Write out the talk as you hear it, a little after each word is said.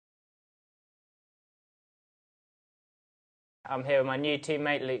I'm here with my new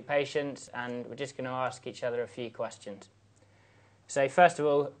teammate Luke Patience, and we're just going to ask each other a few questions. So first of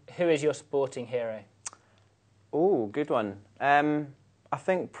all, who is your sporting hero? Oh, good one. I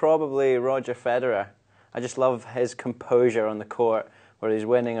think probably Roger Federer. I just love his composure on the court, whether he's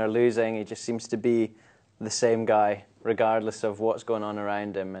winning or losing. He just seems to be the same guy, regardless of what's going on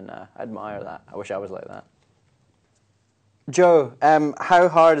around him, and I admire that. I wish I was like that. Joe, how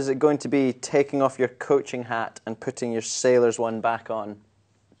hard is it going to be taking off your coaching hat and putting your sailor's one back on?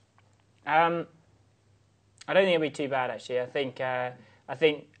 I don't think it'll be too bad, actually. I think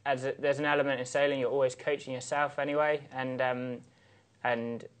there's an element in sailing, you're always coaching yourself anyway, and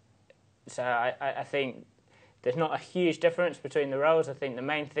so I think there's not a huge difference between the roles. I think the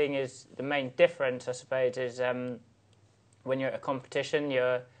main difference, I suppose, is when you're at a competition,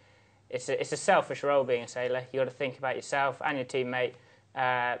 it's a selfish role being a sailor. You've got to think about yourself and your teammate,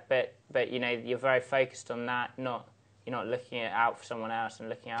 but you know, you're very focused on that. You're not looking out for someone else and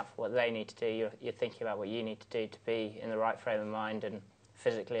looking out for what they need to do. You're thinking about what you need to do to be in the right frame of mind and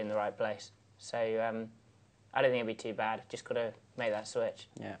physically in the right place. So I don't think it'll be too bad. Just got to make that switch.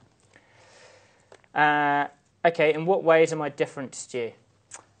 Yeah. Okay, in what ways am I different to Stu?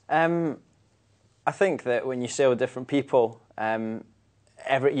 I think that when you sail with different people,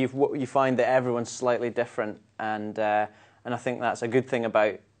 you find that everyone's slightly different, and I think that's a good thing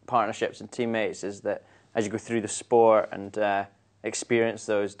about partnerships and teammates, is that as you go through the sport and experience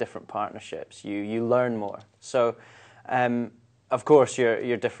those different partnerships, you learn more. So, of course,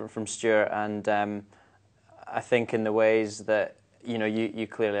 you're different from Stuart, and I think in the ways that you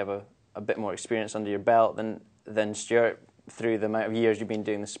clearly have a bit more experience under your belt than Stuart through the amount of years you've been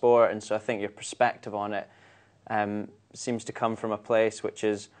doing the sport, and so I think your perspective on it seems to come from a place which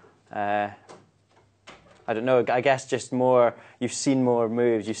is, I don't know, I guess just more, you've seen more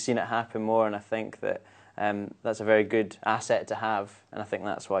moves, you've seen it happen more, and I think that that's a very good asset to have, and I think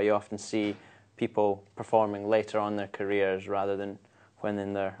that's why you often see people performing later on in their careers rather than when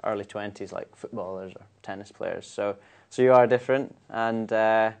in their early 20s, like footballers or tennis players. So you are different, and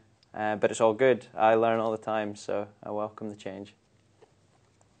but it's all good. I learn all the time, so I welcome the change.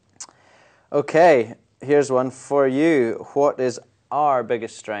 Okay, here's one for you. What is our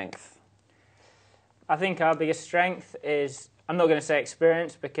biggest strength? I think our biggest strength is, I'm not going to say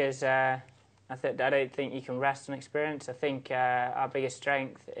experience, because I don't think you can rest on experience. I think our biggest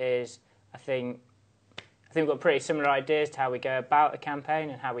strength is, I think we've got pretty similar ideas to how we go about a campaign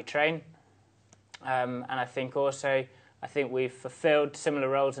and how we train. And I think also, we've fulfilled similar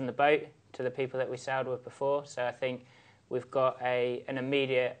roles in the boat to the people that we sailed with before. So I think we've got an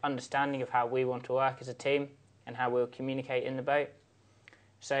immediate understanding of how we want to work as a team and how we'll communicate in the boat.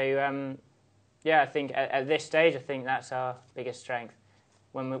 So yeah, I think at this stage, I think that's our biggest strength.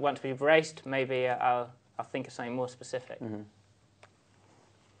 Once we've raced, maybe I'll think of something more specific. Mm-hmm.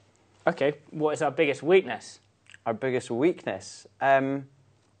 Okay, what is our biggest weakness? Our biggest weakness?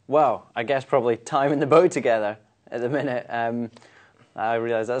 Well, I guess probably time in the boat together at the minute. I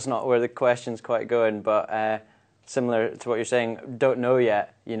realise that's not where the question's quite going, but similar to what you're saying, don't know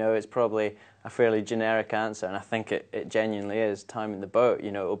yet. It's probably a fairly generic answer, and I think it genuinely is time in the boat.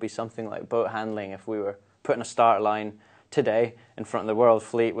 It'll be something like boat handling. If we were put in a start line today in front of the world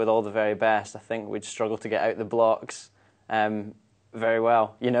fleet with all the very best, I think we'd struggle to get out the blocks very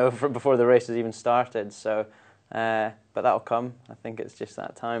well, before the race has even started. So, but that'll come. I think it's just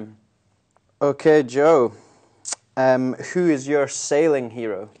that time. Okay, Joe. Who is your sailing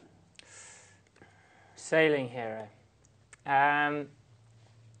hero? Sailing hero.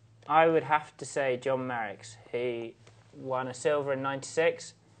 I would have to say John Merricks. He won a silver in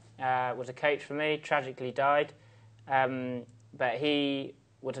 '96, was a coach for me, tragically died. But he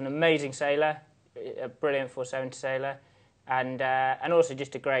was an amazing sailor, a brilliant 470 sailor, and also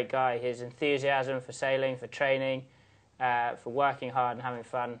just a great guy. His enthusiasm for sailing, for training, for working hard and having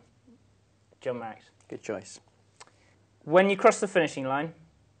fun. John Merricks. Good choice. When you cross the finishing line,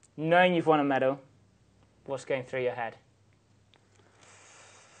 knowing you've won a medal, what's going through your head?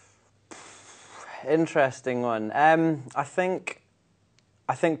 Interesting one. I think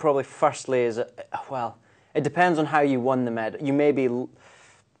probably firstly is, well, it depends on how you won the medal. You may be,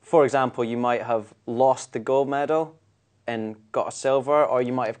 for example, you might have lost the gold medal and got a silver, or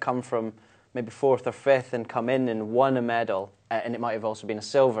you might have come from maybe 4th or 5th and come in and won a medal, and it might have also been a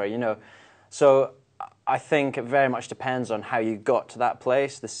silver, So I think it very much depends on how you got to that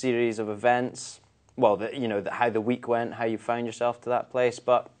place, the series of events, well, how the week went, how you found yourself to that place.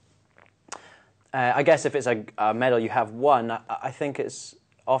 But I guess if it's a medal you have won, I think it's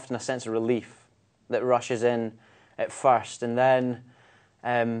often a sense of relief that rushes in at first, and then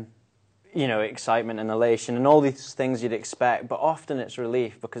you know, excitement and elation and all these things you'd expect, but often it's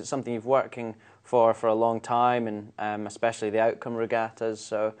relief because it's something you've working for a long time, and especially the outcome regattas.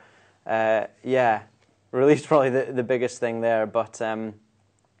 So, yeah, relief's probably the biggest thing there. But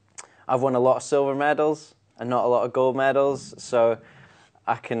I've won a lot of silver medals and not a lot of gold medals, so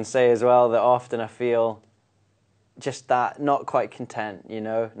I can say as well that often I feel just that not quite content, you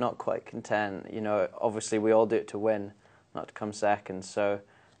know, not quite content. You know, obviously we all do it to win, not to come second. So,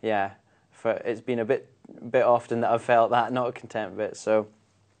 yeah. It's been a bit often that I've felt that not content bit, so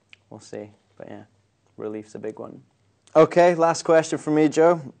we'll see. But yeah, relief's a big one. Okay, last question from me,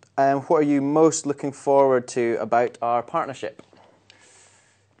 Joe. What are you most looking forward to about our partnership?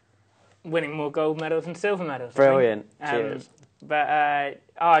 Winning more gold medals and silver medals. Brilliant. Cheers. But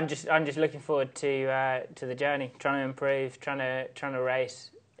I'm just looking forward to the journey, trying to improve, trying to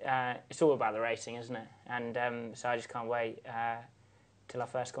race. It's all about the racing, isn't it? And so I just can't wait till our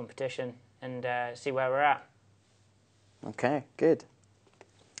first competition and see where we're at. Okay, good.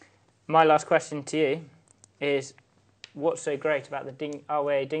 My last question to you is, what's so great about the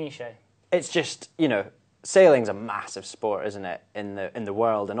RYA Dinghy Show? It's just, you know, sailing's a massive sport, isn't it, in the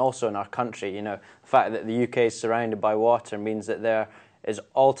world and also in our country. You know, the fact that the UK is surrounded by water means that there is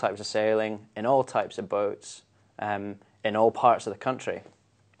all types of sailing in all types of boats in all parts of the country.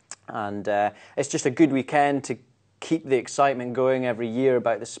 And it's just a good weekend to keep the excitement going every year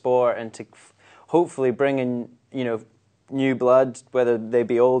about the sport and to hopefully bring in, you know, new blood, whether they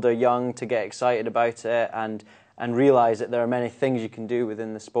be old or young, to get excited about it and realise that there are many things you can do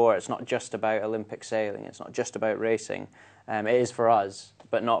within the sport. It's not just about Olympic sailing, it's not just about racing. It is for us,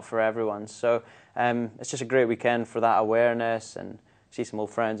 but not for everyone. So it's just a great weekend for that awareness and see some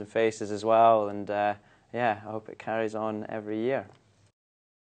old friends and faces as well. And yeah, I hope it carries on every year.